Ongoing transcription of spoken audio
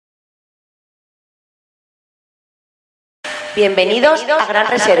Bienvenidos a Gran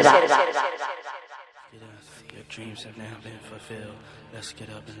Reserva. Let's get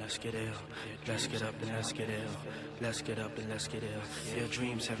up and let's get ill. Let's get up and let's get ill. Let's get up and let's get ill. Your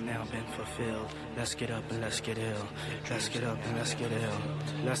dreams have now been fulfilled. Let's get up and let's get ill. Let's get up and let's get ill.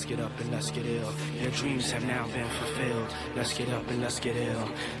 Let's get up and let's get ill. Your dreams have now been fulfilled. Let's get up and let's get ill.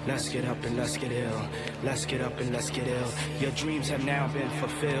 Let's get up and let's get ill. Let's get up and let's get ill. Your dreams have now been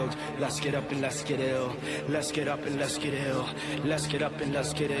fulfilled. Let's get up and let's get ill. Let's get up and let's get ill. Let's get up and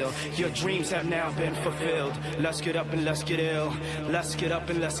let's get ill. Your dreams have now been fulfilled. Let's get up and let's get ill. Let's get up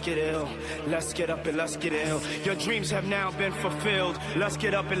and let's get ill. Let's get up and let's get ill. Your dreams have now been fulfilled. Let's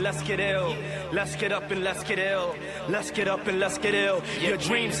get up and let's get ill. Let's get up and let's get ill. Let's get up and let's get ill. Your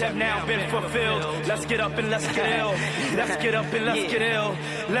dreams have now been fulfilled. Let's get up and let's get ill. Let's get up and let's get ill.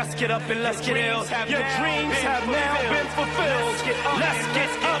 Let's get up and let's get ill. Your dreams have now been fulfilled. Let's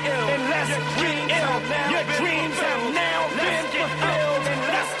get up and let's get ill. Your dreams have now been fulfilled.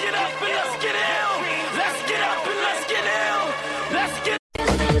 Let's get up and let's get ill. Let's get up and let's get ill. Let's get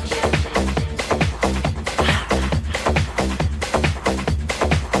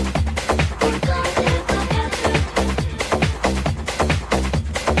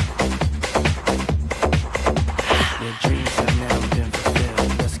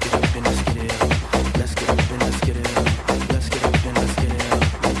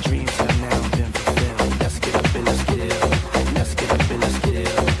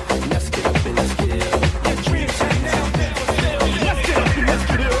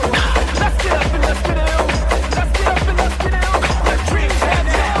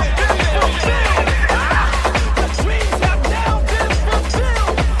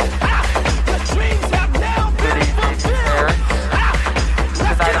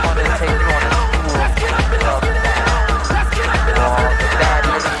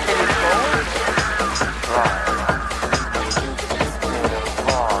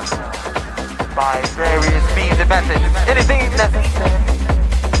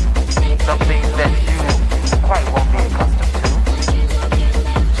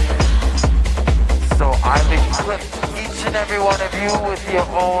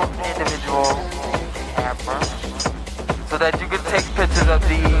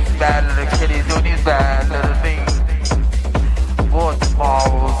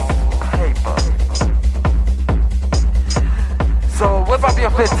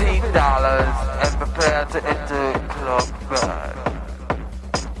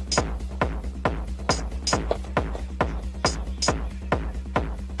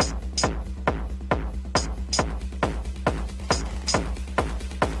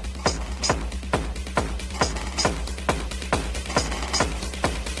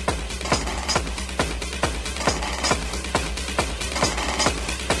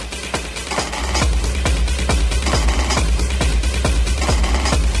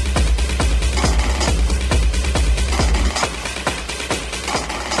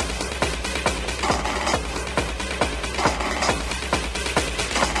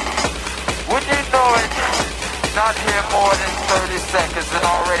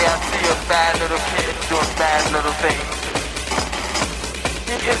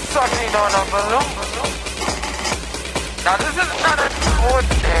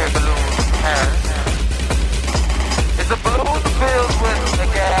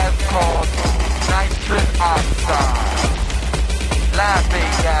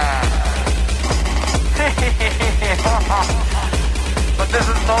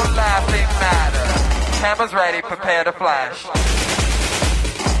prepare to flash.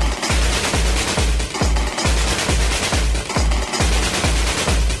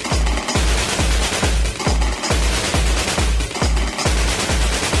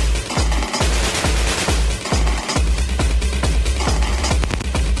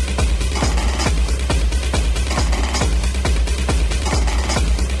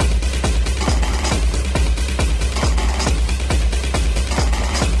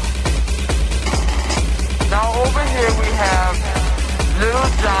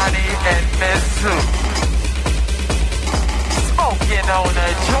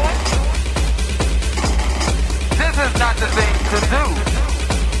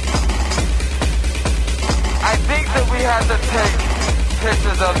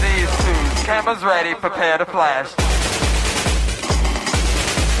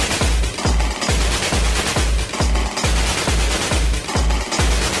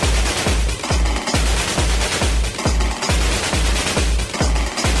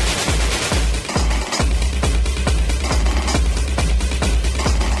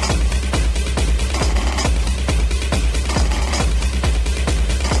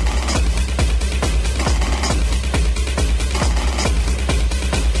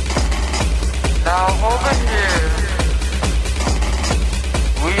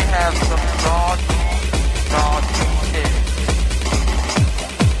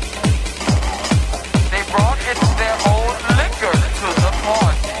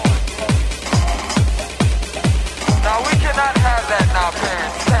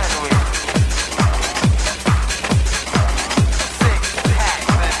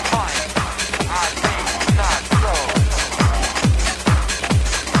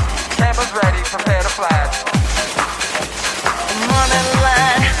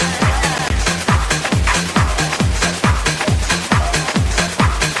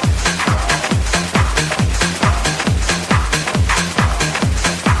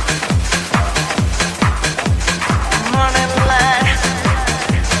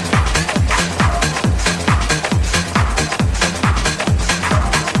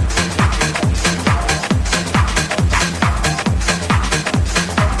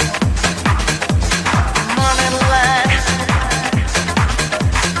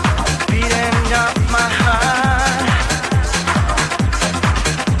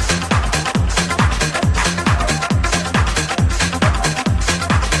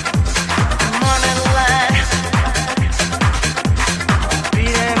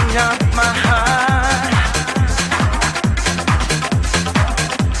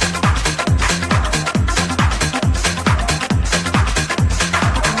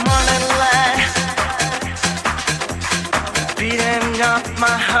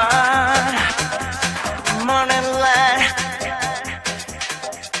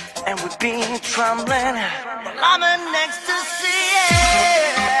 would be trembling. Well, I'm in ecstasy,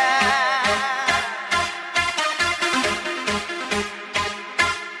 yeah.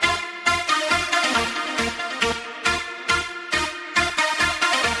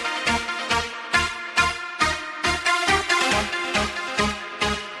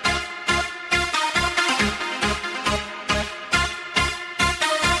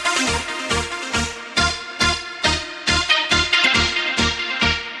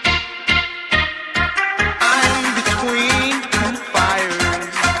 I'm between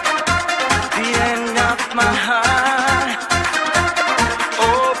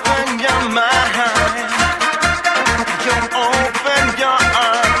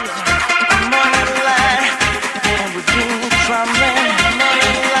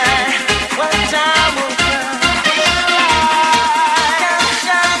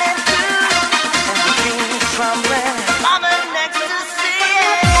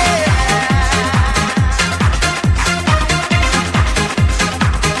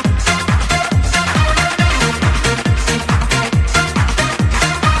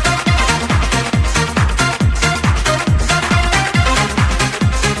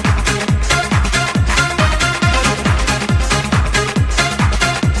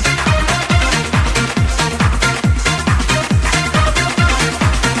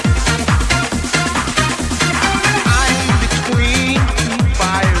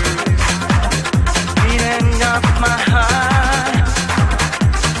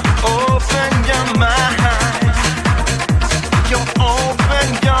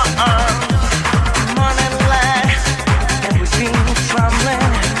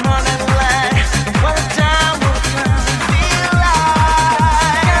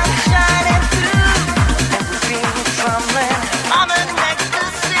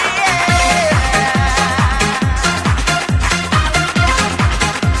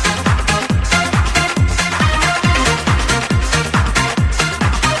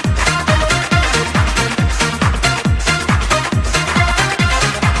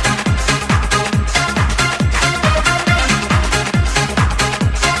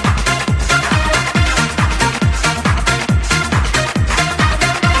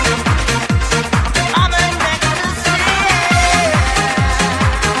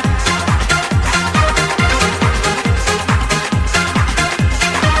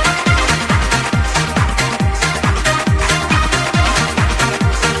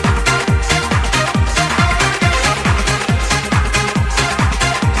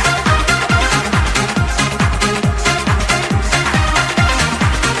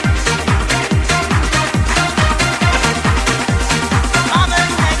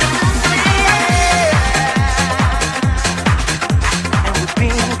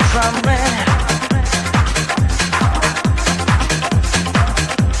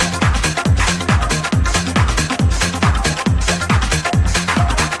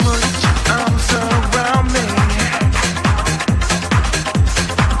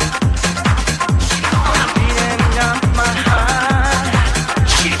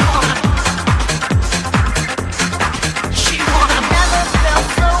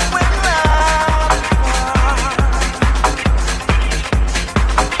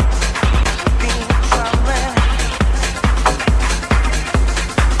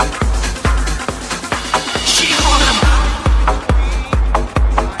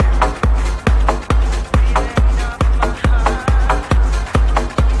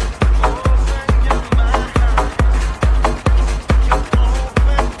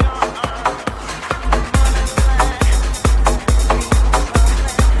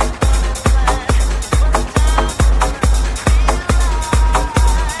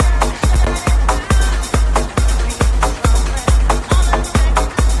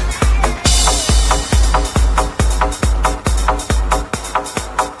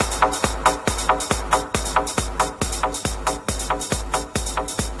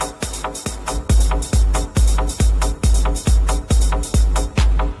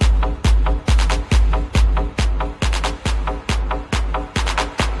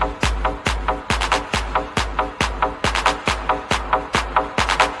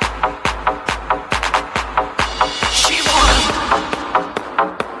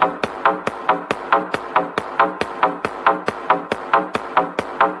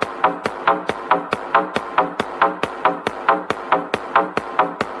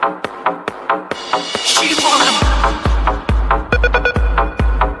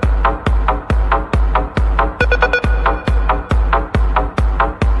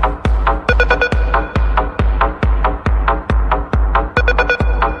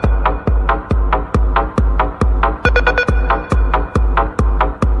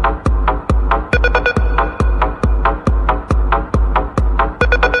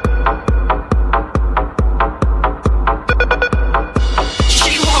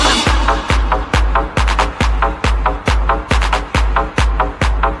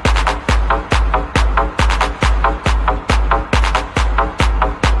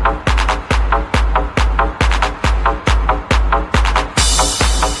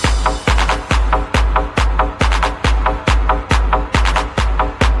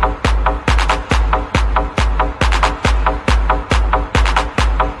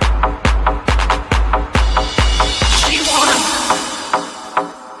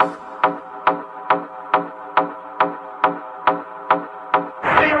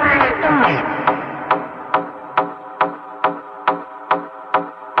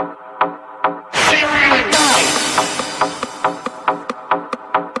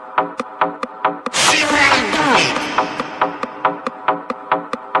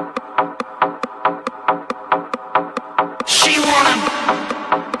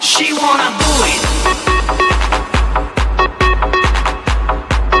wanna do it.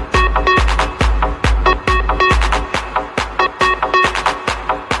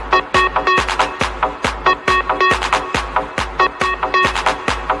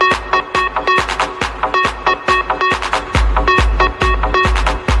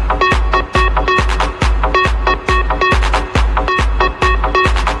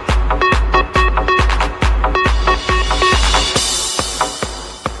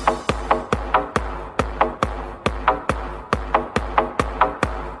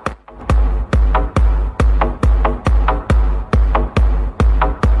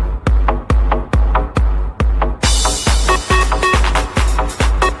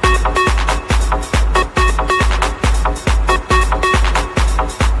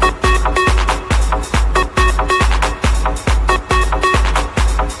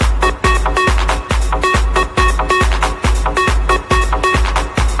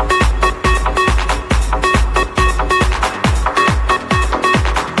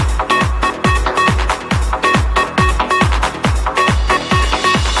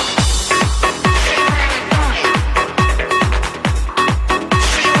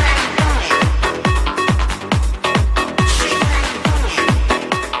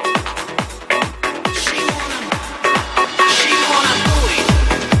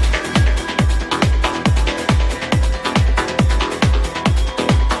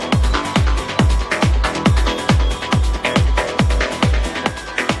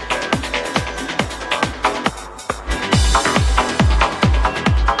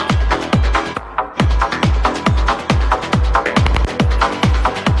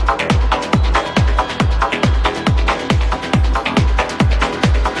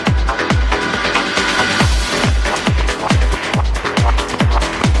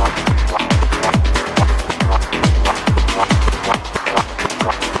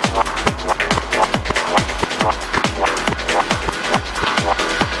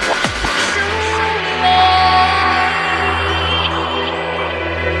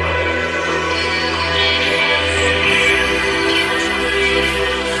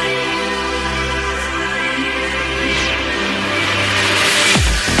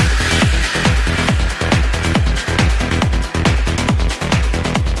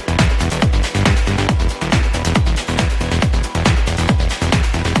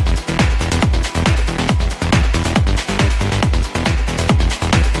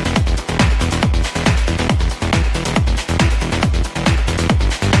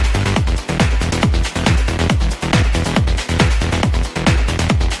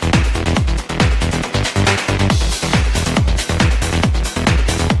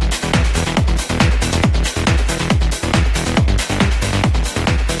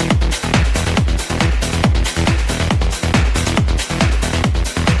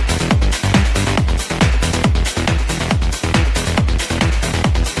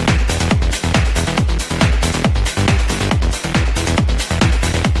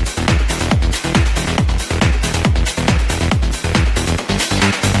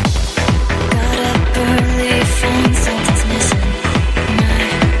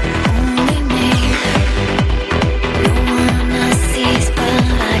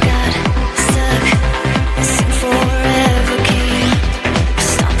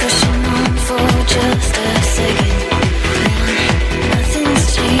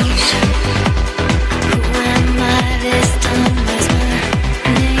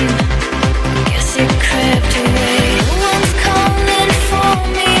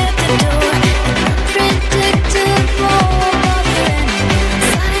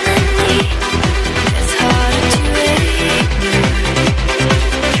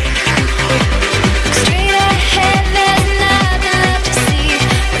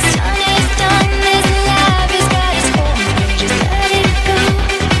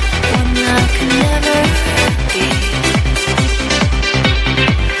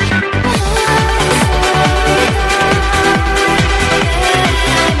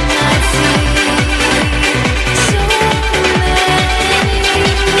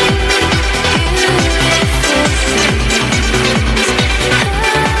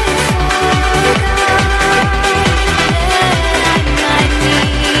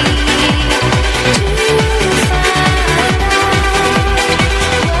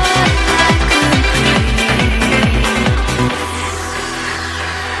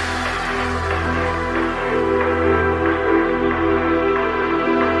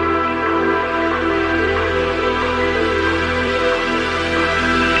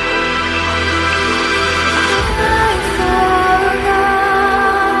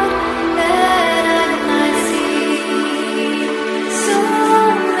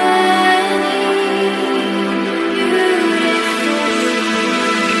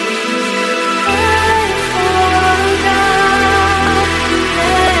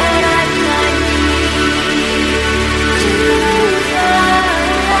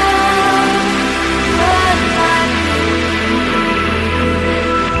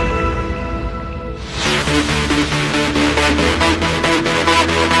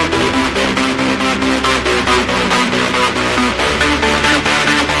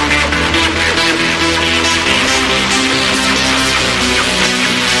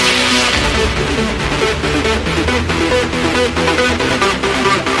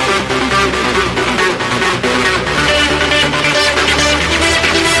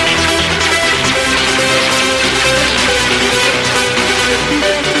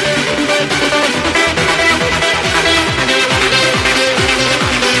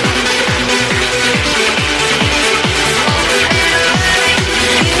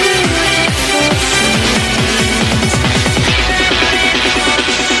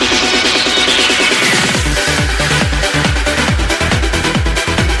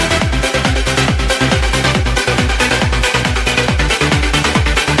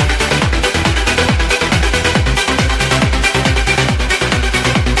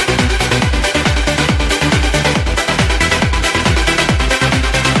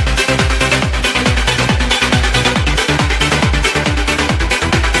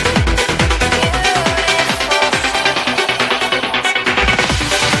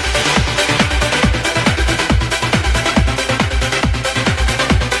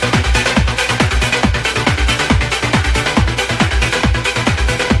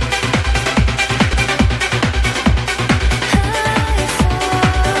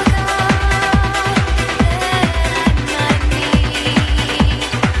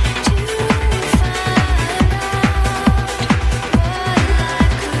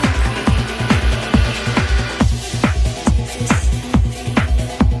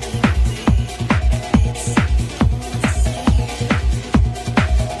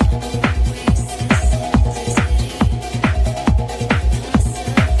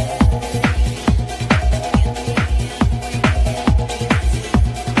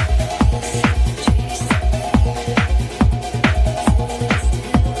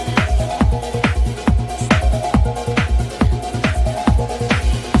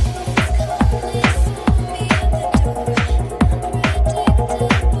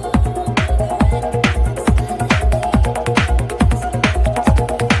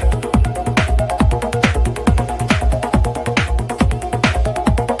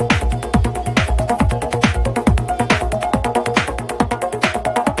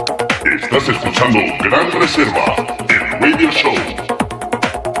 escuchando Gran Reserva, el Radio Show.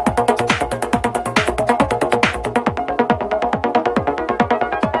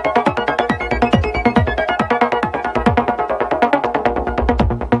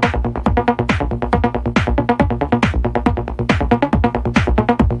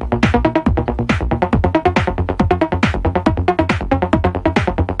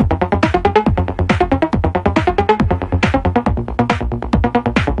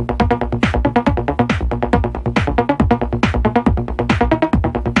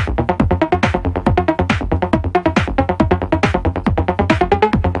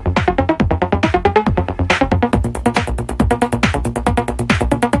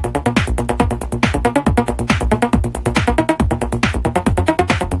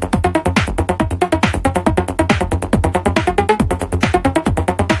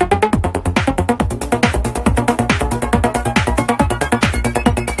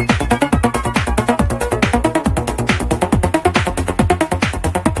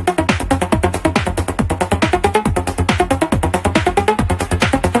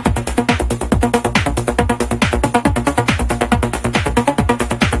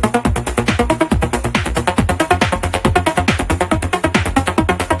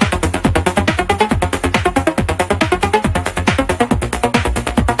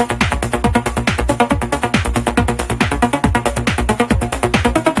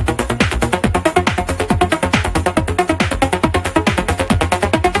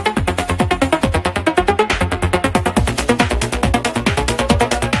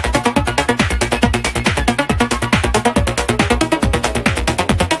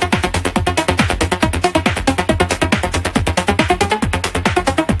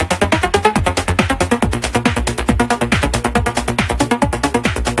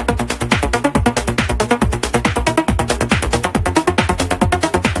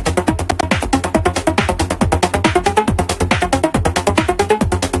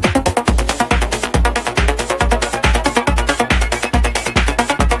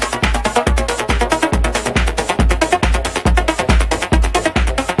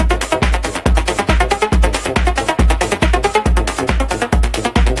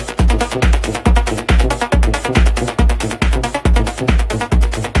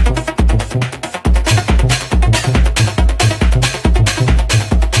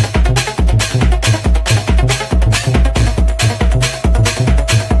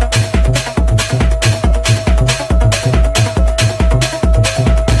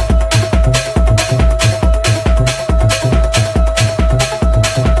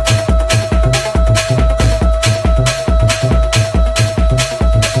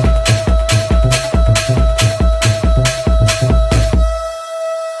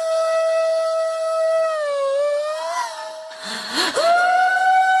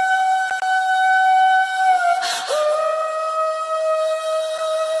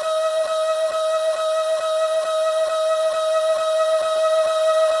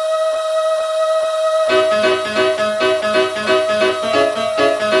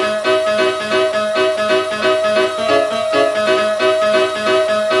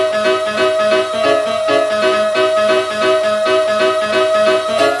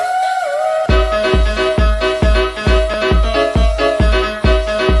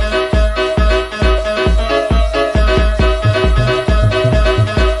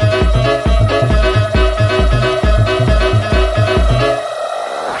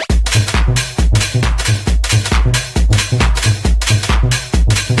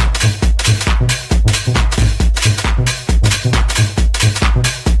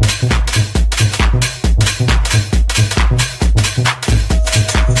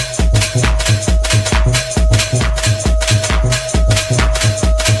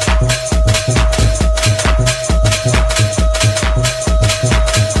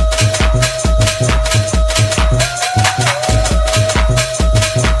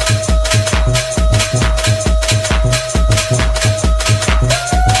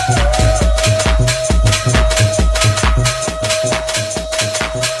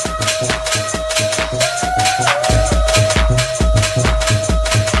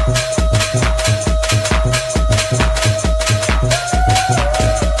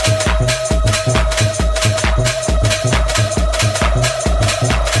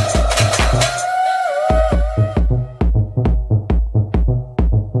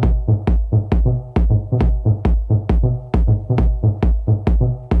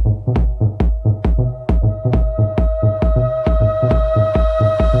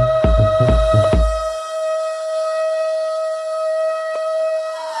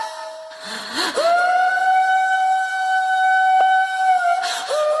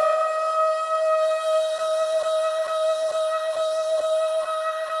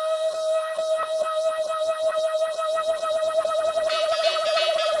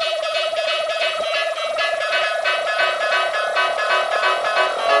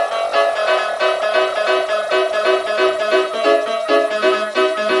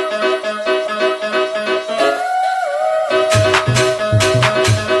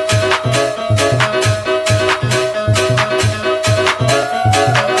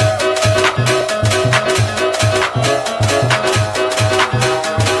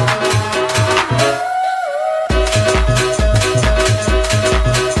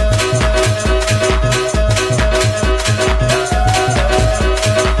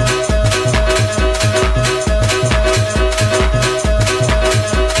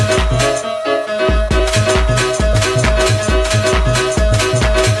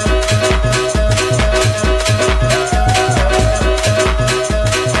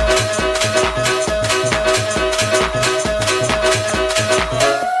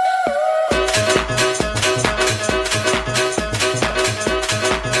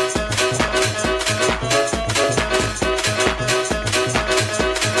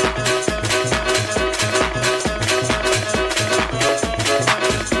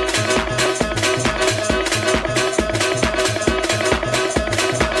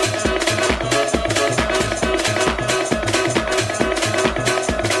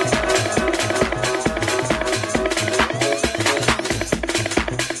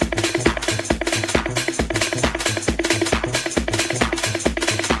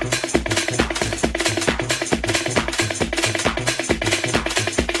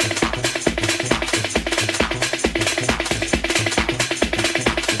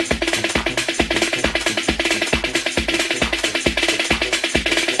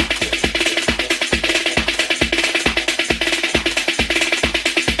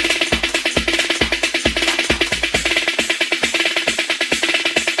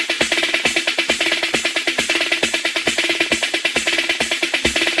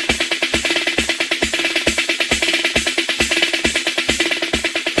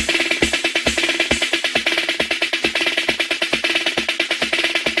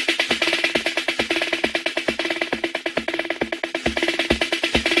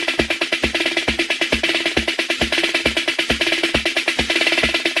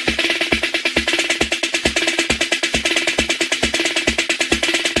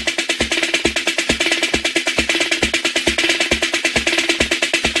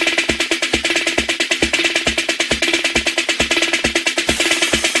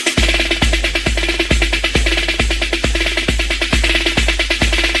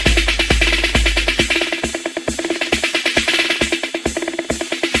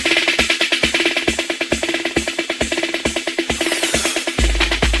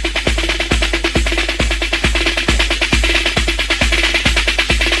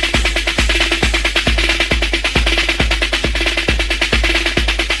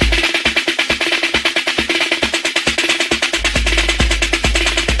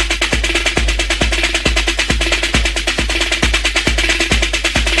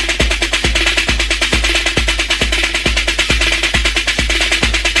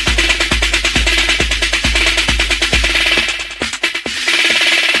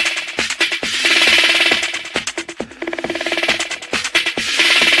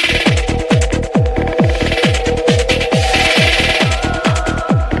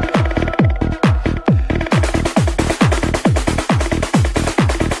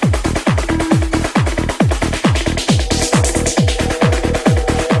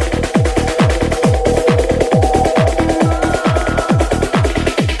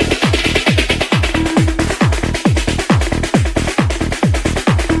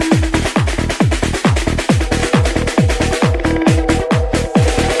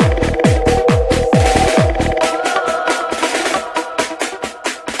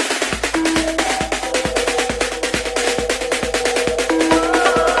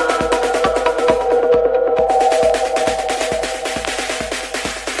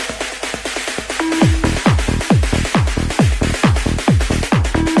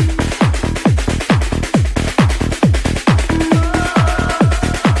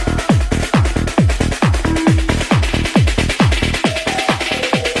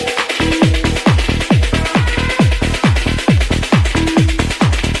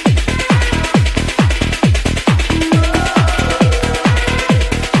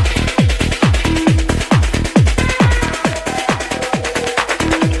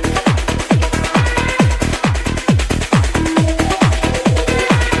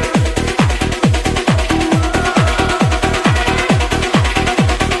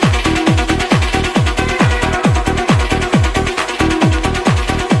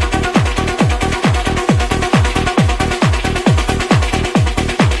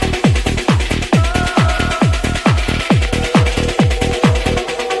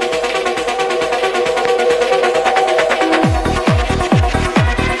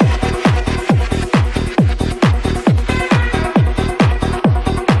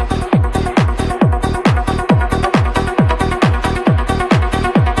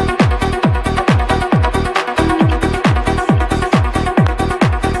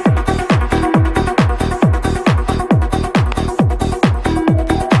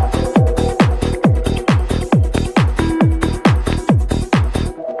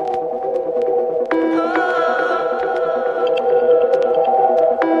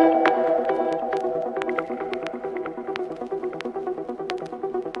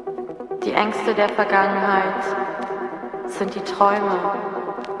 Ängste der Vergangenheit sind die Träume.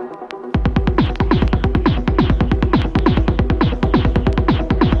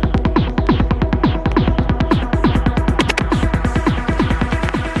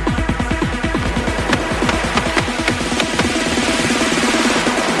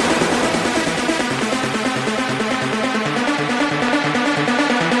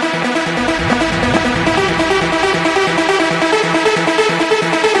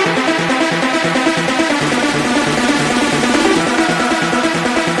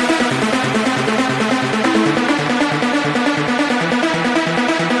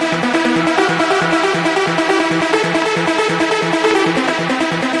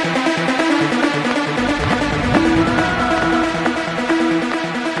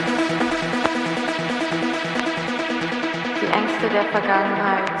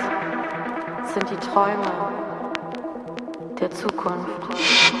 Vergangenheit sind die Träume der Zukunft.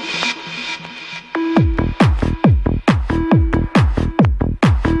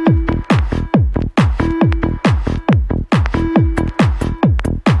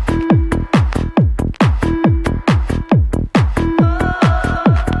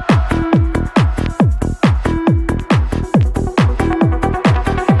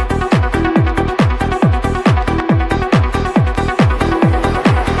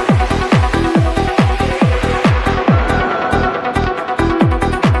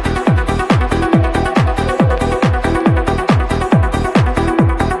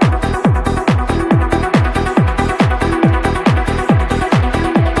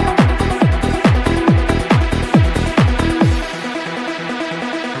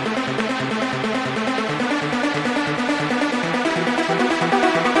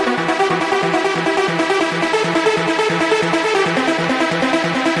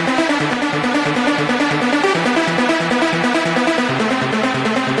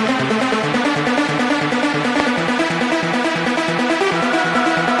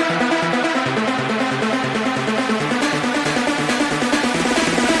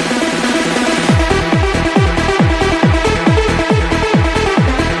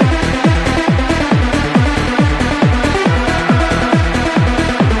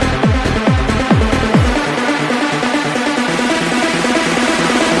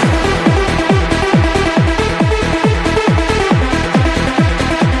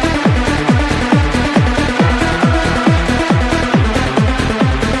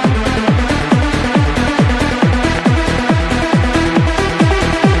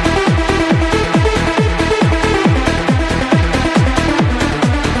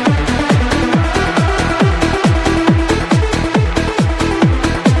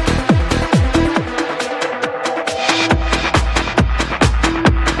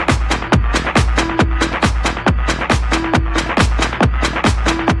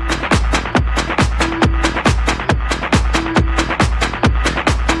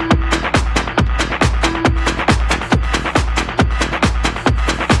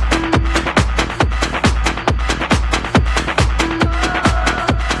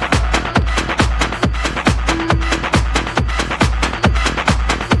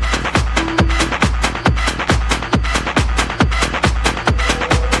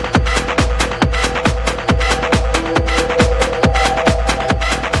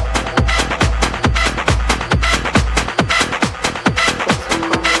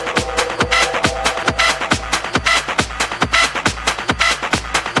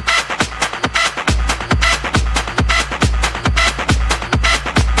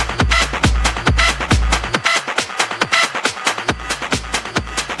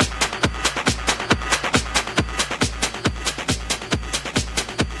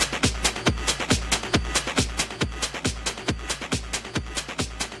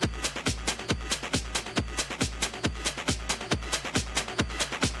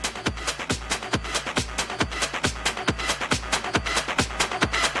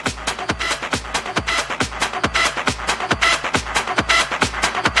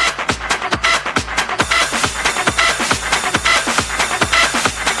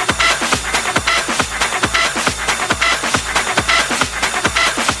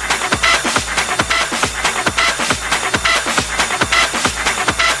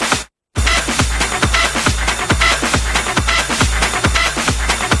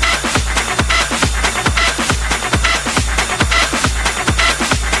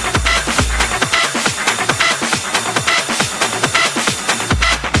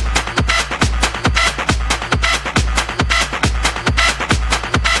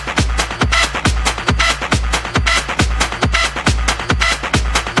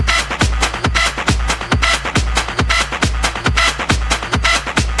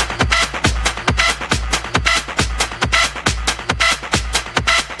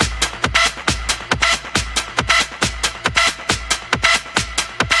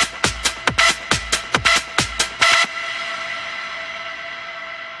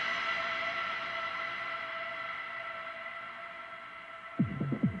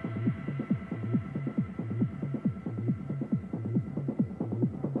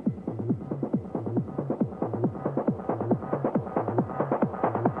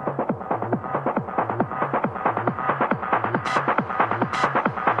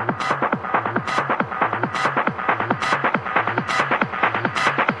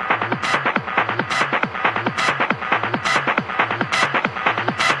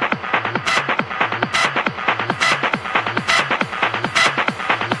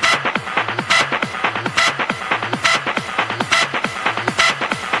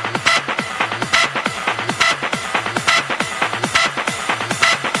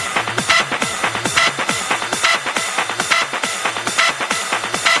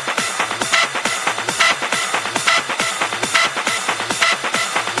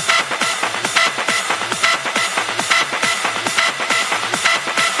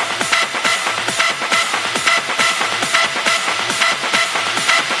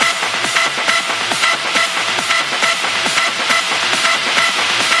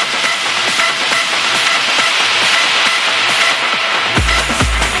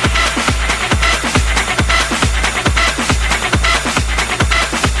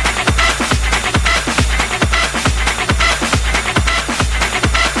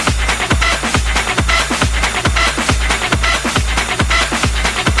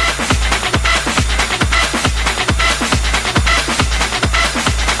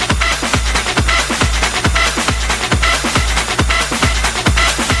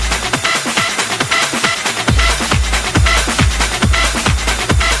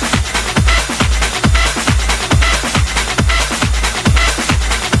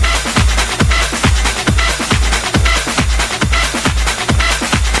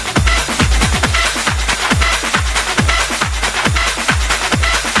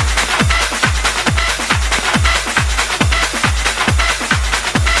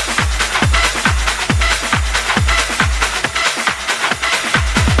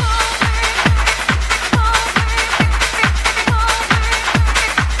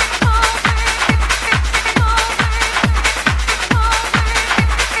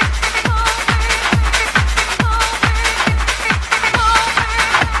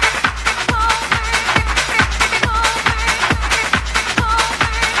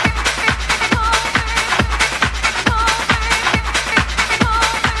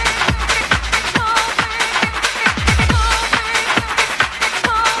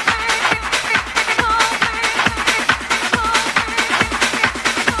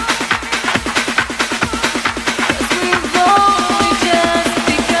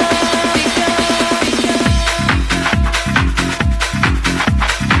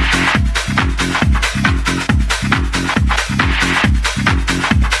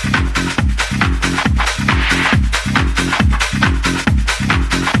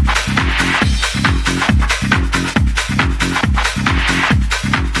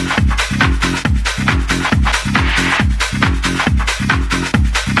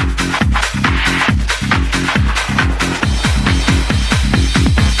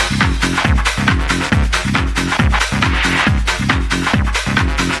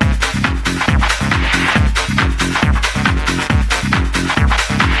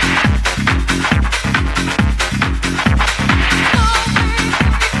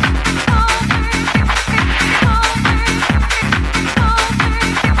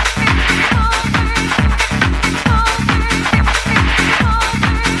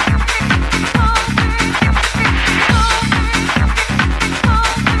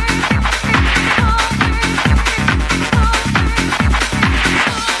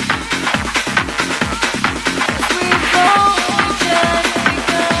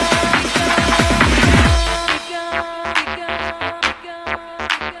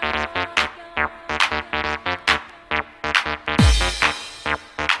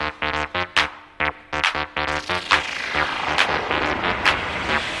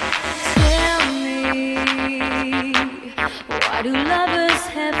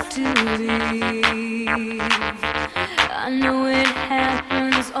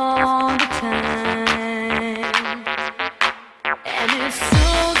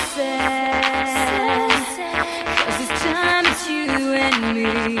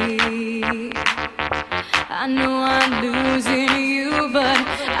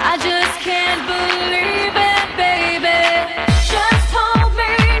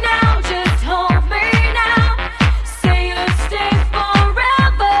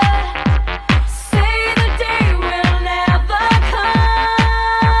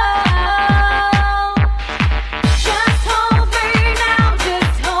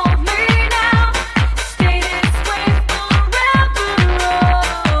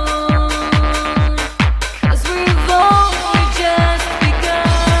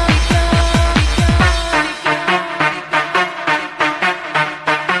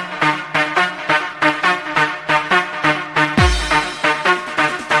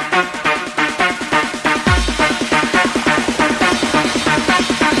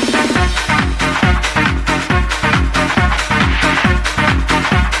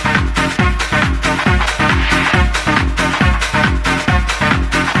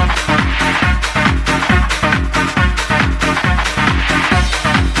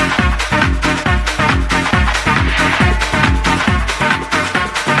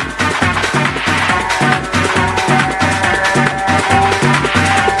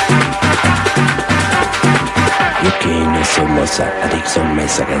 adicción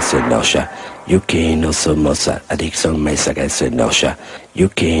mesa que se enoja. Yuki no somos adicción mesa que se enoja.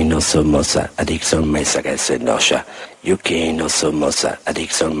 Yuki no somos adicción mesa que se enoja. Yuki no somos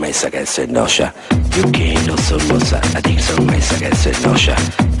adicción mesa que se enoja. Yuki no somos adicción mesa que se enoja.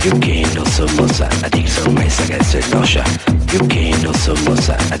 Yuki no somos adicción mesa que se enoja. Yuki no somos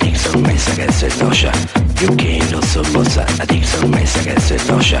adicción mesa que se enoja. Yuki no somos adicción mesa que se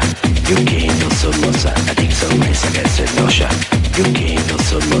enoja. Yuki no somos adicción mesa que se enoja. Yuki no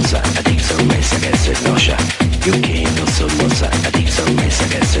somos adicción mesa que se enoja. Yuki no somos adicción mesa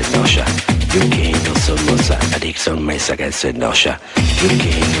que se enoja. Yuki no somos adicción mesa que se enoja. Yuki no somos adicción mesa que se enoja.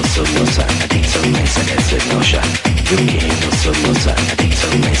 Yuki no somos adicción mesa que se enoja. Yuki no somos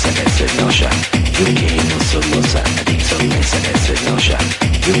adicción mesa que se enoja. Yuki no somos adicción mesa que se enoja.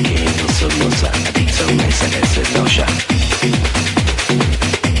 Yuki no somos adicción mesa que se enoja.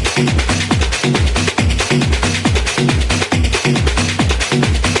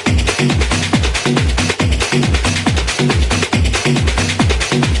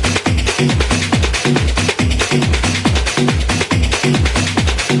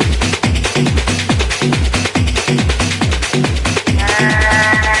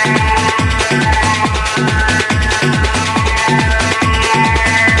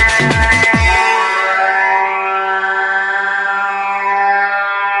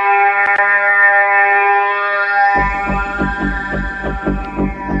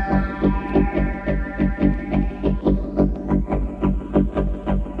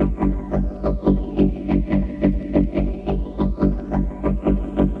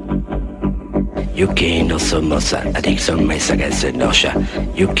 Yuki no somos adicción mesa que se enoja.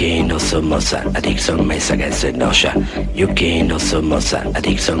 Yuki no somos adicción mesa que se enoja. Yuki no somos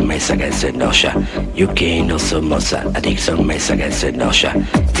adicción mesa que se enoja. Yuki no somos adicción mesa que se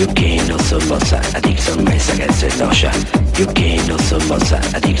enoja. Yuki no somos adicción mesa que se enoja. Yuki no somos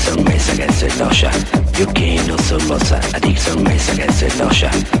adicción mesa que se enoja. Yuki no somos adicción mesa que se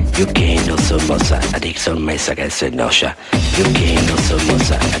enoja. Yuki no somos adicción mesa que se enoja. Yuki no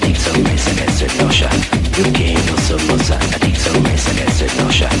somos adicción mesa que se enoja. Yuki no somos adicción mesa que se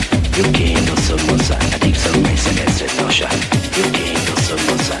enoja. Yuki no somos adicción mesa que se enoja. Yuki no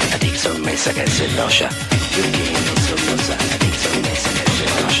somos adicción mesa que se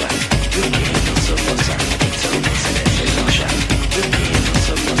enoja. Yuki no somos adicción mesa que se enoja. Yuki no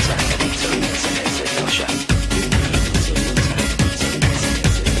somos adicción mesa que se enoja.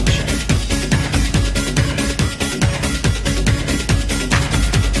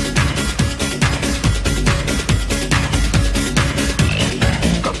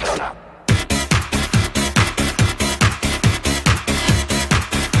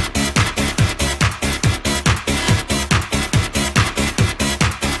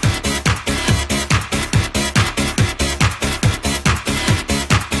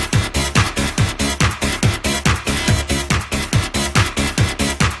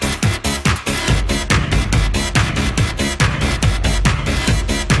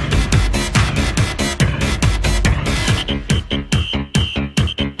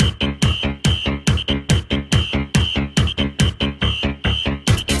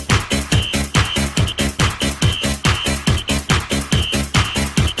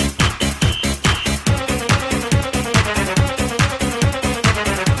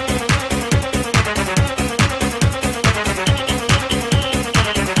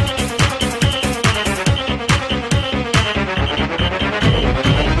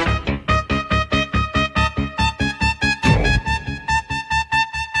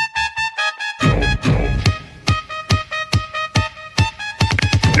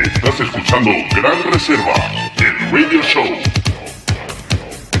 escuchando Gran Reserva, el Radio Show.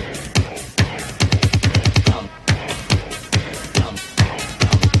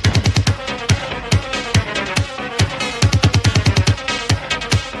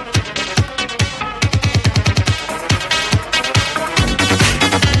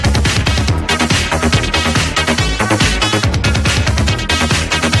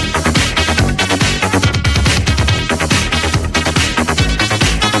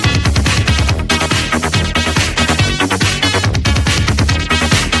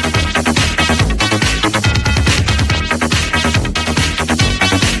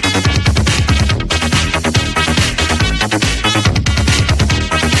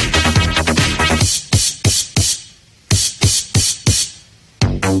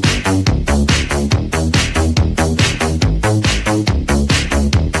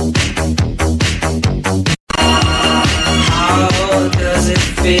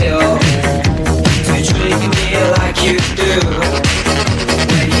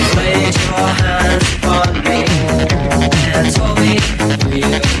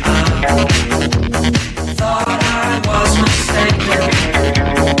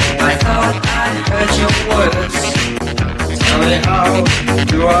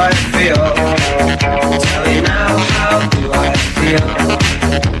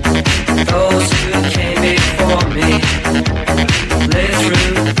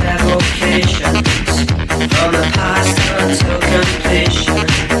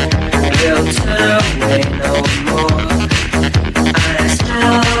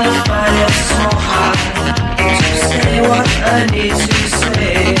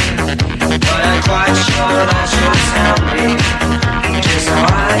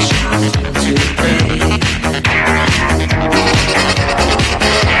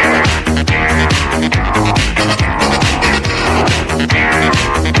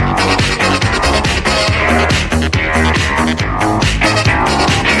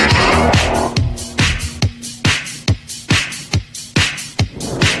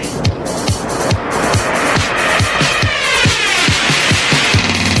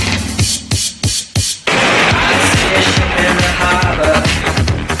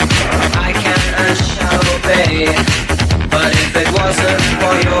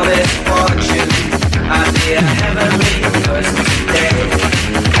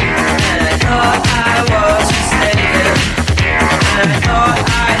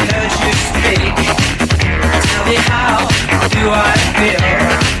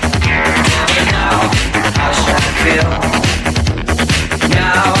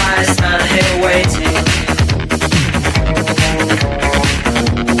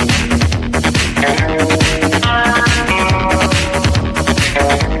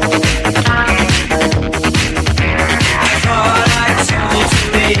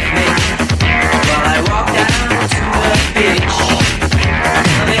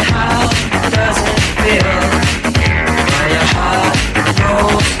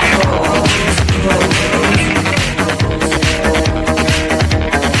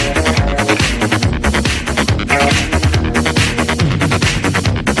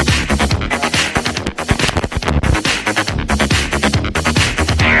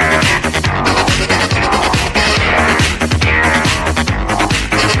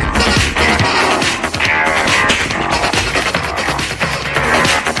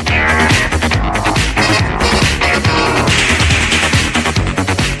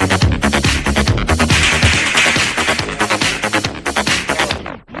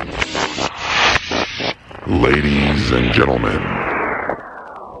 Ladies and gentlemen,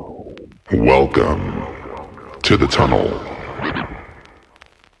 welcome to the tunnel.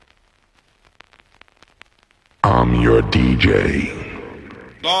 I'm your DJ.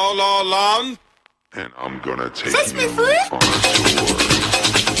 And I'm gonna take you on a tour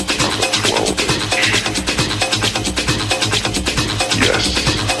of a 12-inch. Yes,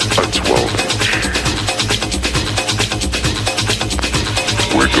 a 12-inch.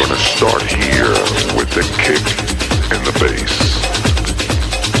 We're gonna start here with the kick and the bass.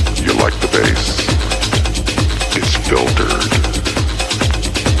 You like the bass? It's filtered.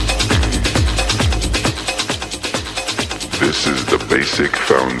 This is the basic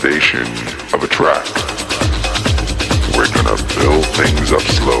foundation of a track. We're gonna build things up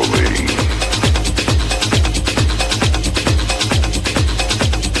slowly.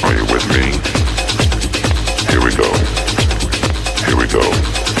 Are you with me? Here we go. Here we go.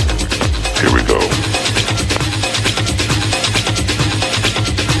 Here we go.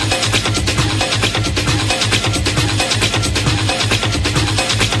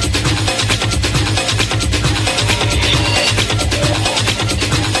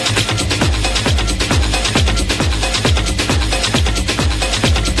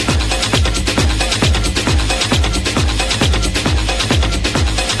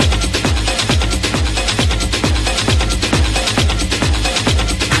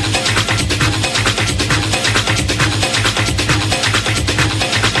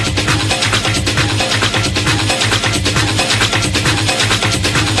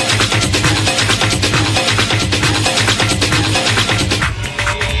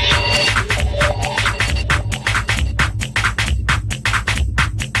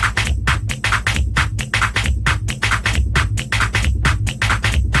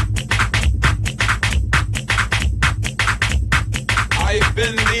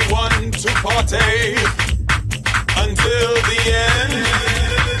 to party until the end.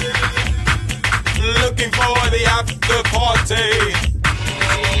 Looking for the after party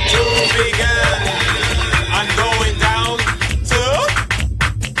to begin. I'm going down to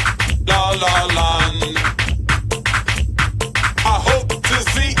La La Land. I hope to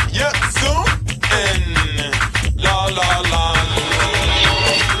see you soon in La La Land.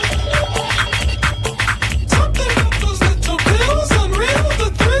 Something about those little pills, unreal, the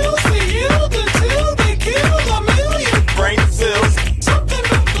thrills they yield until they kill a million brain cells. Something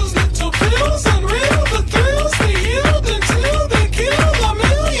about those little pills, unreal, the thrills they yield until they kill a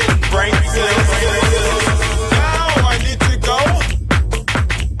million brain cells. Now I need to go.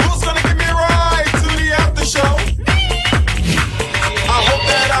 Who's gonna give me a ride to the after show? I hope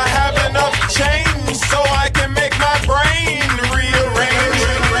that I have enough change so I can make my brain rearrange.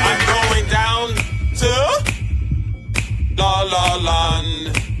 I'm going down to La La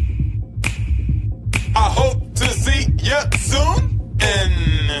Land. I hope to see you soon in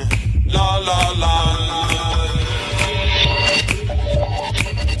La La Land.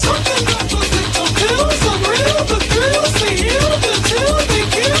 Talking about those little pills, unreal, the thrills they yield until they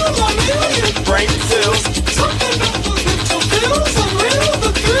kill a million brain cells. Talking about those little pills, unreal,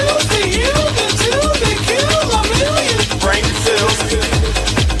 the thrills they yield until they kill a million brain cells.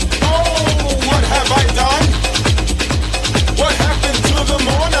 Oh, what have I done? What happened to the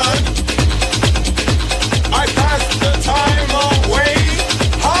morning? I passed the time away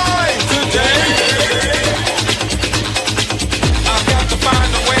high today. I've got to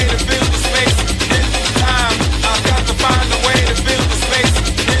find a way to fill the space in time. I've got to find a way to fill the space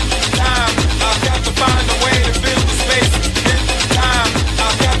in time. I've got to find a way to fill the space in time.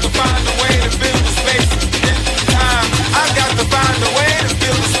 I've got to find a way to fill the space in time. I've got to find a way to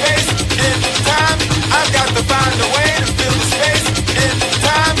fill the space in time. I've got to find a way to fill the space in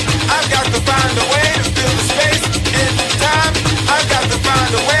time. I've got to find a way to fill the space in time. I've got to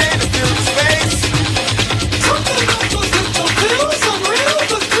find a way to fill the space. Something about those little pills, unreal,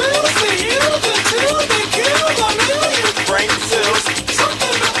 the thrills they yield until they kill a million brain cells.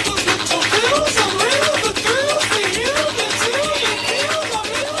 Something about those little pills, unreal, the thrills they yield until they kill a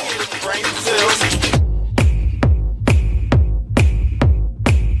million brain cells.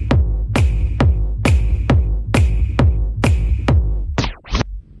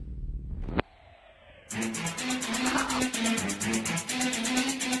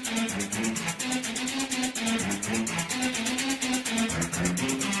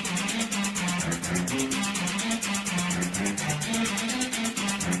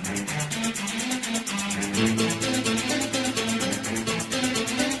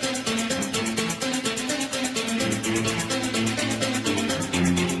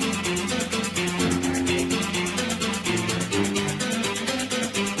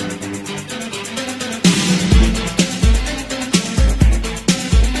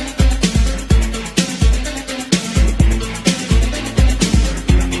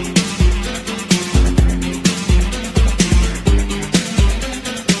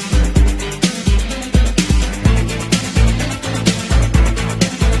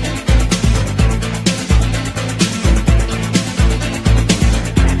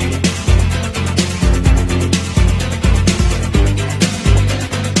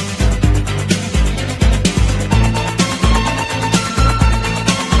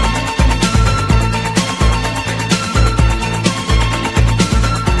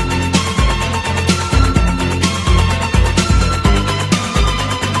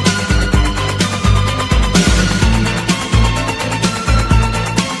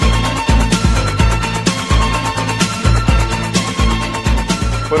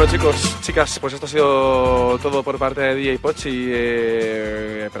 Bueno, chicos, chicas, pues esto ha sido todo por parte de DJ Potxi.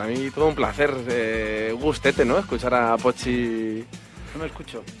 Para mí todo un placer, gustete, ¿no? Escuchar a Potxi. No me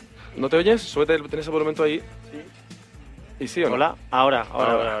escucho. ¿No te oyes? Súbete, ¿tienes el volumen ahí? Sí. ¿Y sí o no? Ahora.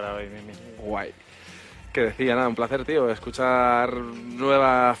 Ahora. Bien. Guay. Que decía, nada, un placer, tío, escuchar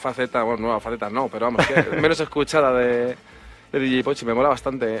nuevas facetas, bueno, nuevas facetas no, pero vamos, que menos escuchada de DJ Potxi. Me mola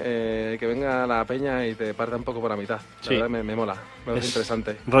bastante que venga la peña y te parta un poco por la mitad. Sí. La verdad me mola, me parece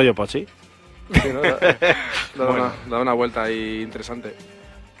interesante. ¿Rollo Potxi? Sí, ¿no? Da una vuelta ahí interesante.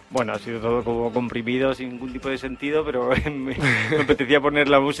 Bueno, ha sido todo como comprimido, sin ningún tipo de sentido, pero me apetecía poner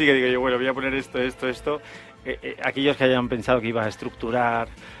la música y digo yo, bueno, voy a poner esto. Aquellos que hayan pensado que iba a estructurar,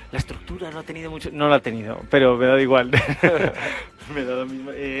 la estructura no ha tenido mucho, no la ha tenido, pero me da igual. Me da lo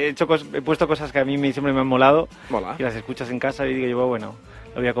mismo. He puesto cosas que a mí siempre me han molado. Mola. Y las escuchas en casa y digo yo, bueno,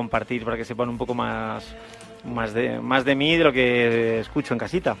 lo voy a compartir para que sepan un poco más más de mí de lo que escucho en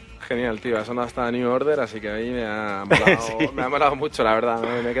casita. Genial, tío, ha sonado hasta New Order, así que a mí me ha molado, Sí. me ha molado mucho, la verdad,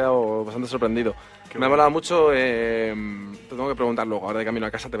 me he quedado bastante sorprendido. Me ha molado mucho, te tengo que preguntar luego, ahora de camino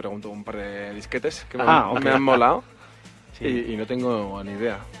a casa te pregunto un par de disquetes que me han molado Sí. y no tengo ni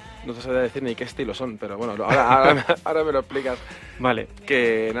idea. No te sabría decir ni qué estilo son, pero bueno, ahora me lo explicas. Vale.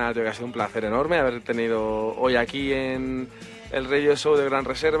 Que nada, tío, que ha sido un placer enorme haber tenido hoy aquí en el RadioShow de Gran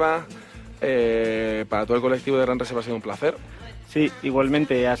Reserva. Para todo el colectivo de Gran Reserva ha sido un placer. Sí,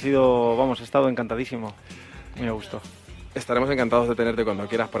 igualmente he estado encantadísimo. Me gustó. Estaremos encantados de tenerte cuando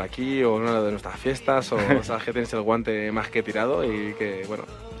quieras por aquí o en una de nuestras fiestas o sabes que tienes el guante más que tirado y que, bueno,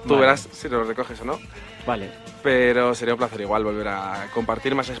 tú verás si lo recoges o no. Vale. Pero sería un placer igual volver a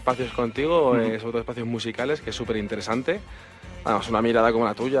compartir más espacios contigo, sobre todo espacios musicales, que es súper interesante. Además, una mirada como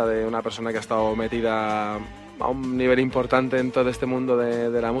la tuya de una persona que ha estado metida a un nivel importante en todo este mundo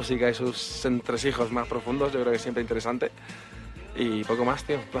de la música y sus entresijos más profundos, yo creo que es siempre interesante. Y poco más,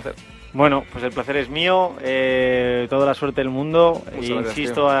 tío, un placer. Bueno, pues el placer es mío, toda la suerte del mundo. Muchas gracias,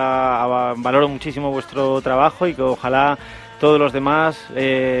 Insisto, valoro muchísimo vuestro trabajo y que ojalá todos los demás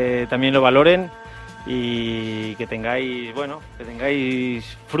también lo valoren y que tengáis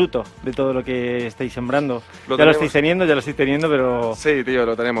fruto de todo lo que estáis sembrando. Ya lo estáis teniendo, pero... Sí, tío,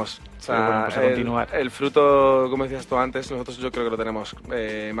 lo tenemos. O sea, bueno, pues a continuar. El fruto, como decías tú antes, nosotros yo creo que lo tenemos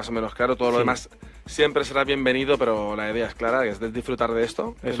más o menos claro. Todo lo demás siempre será bienvenido, pero la idea es clara, que es de disfrutar de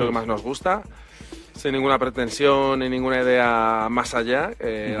esto, que es lo que más nos gusta, sin ninguna pretensión ni ninguna idea más allá,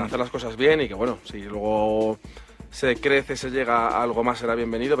 hacer las cosas bien y que, bueno, si luego se crece, se llega a algo más, será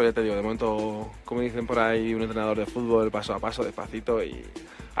bienvenido, pero ya te digo, de momento, como dicen por ahí un entrenador de fútbol, paso a paso, despacito y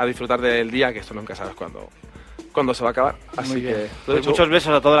a disfrutar del día, que esto nunca sabes cuándo se va a acabar. Así que pues muchos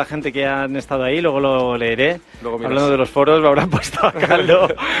besos a toda la gente que han estado ahí, luego lo leeré. Hablando de los foros, me habrán puesto a caldo.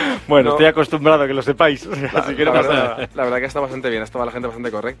 Bueno, no, estoy acostumbrado, que lo sepáis. Así que no pasa nada. La verdad que está bastante bien, está la gente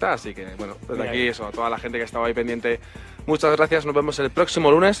bastante correcta, así que bueno, desde aquí eso, a toda la gente que estaba ahí pendiente, muchas gracias, nos vemos el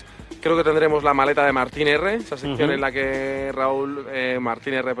próximo lunes. Creo que tendremos la maleta de Martín R, esa sección en la que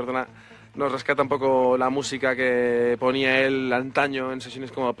Martín R, nos rescata un poco la música que ponía él antaño en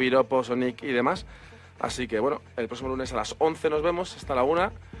sesiones como Piropo, Sonic y demás. Así que bueno, el próximo lunes a las 11 nos vemos, hasta la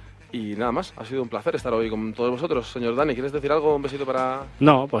 1. Y nada más, ha sido un placer estar hoy con todos vosotros. Señor Dani, ¿quieres decir algo? Un besito para...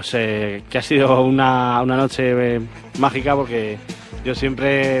 No, pues que ha sido una noche mágica, porque yo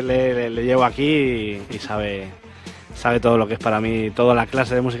siempre le llevo aquí y sabe todo lo que es para mí, toda la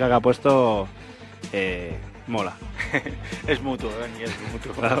clase de música que ha puesto, mola. Es mutuo, Dani, es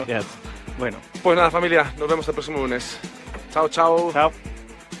mutuo. Gracias. Bueno. Pues nada, familia, nos vemos el próximo lunes. Chao, chao. Chao.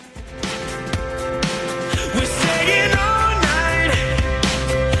 We're saying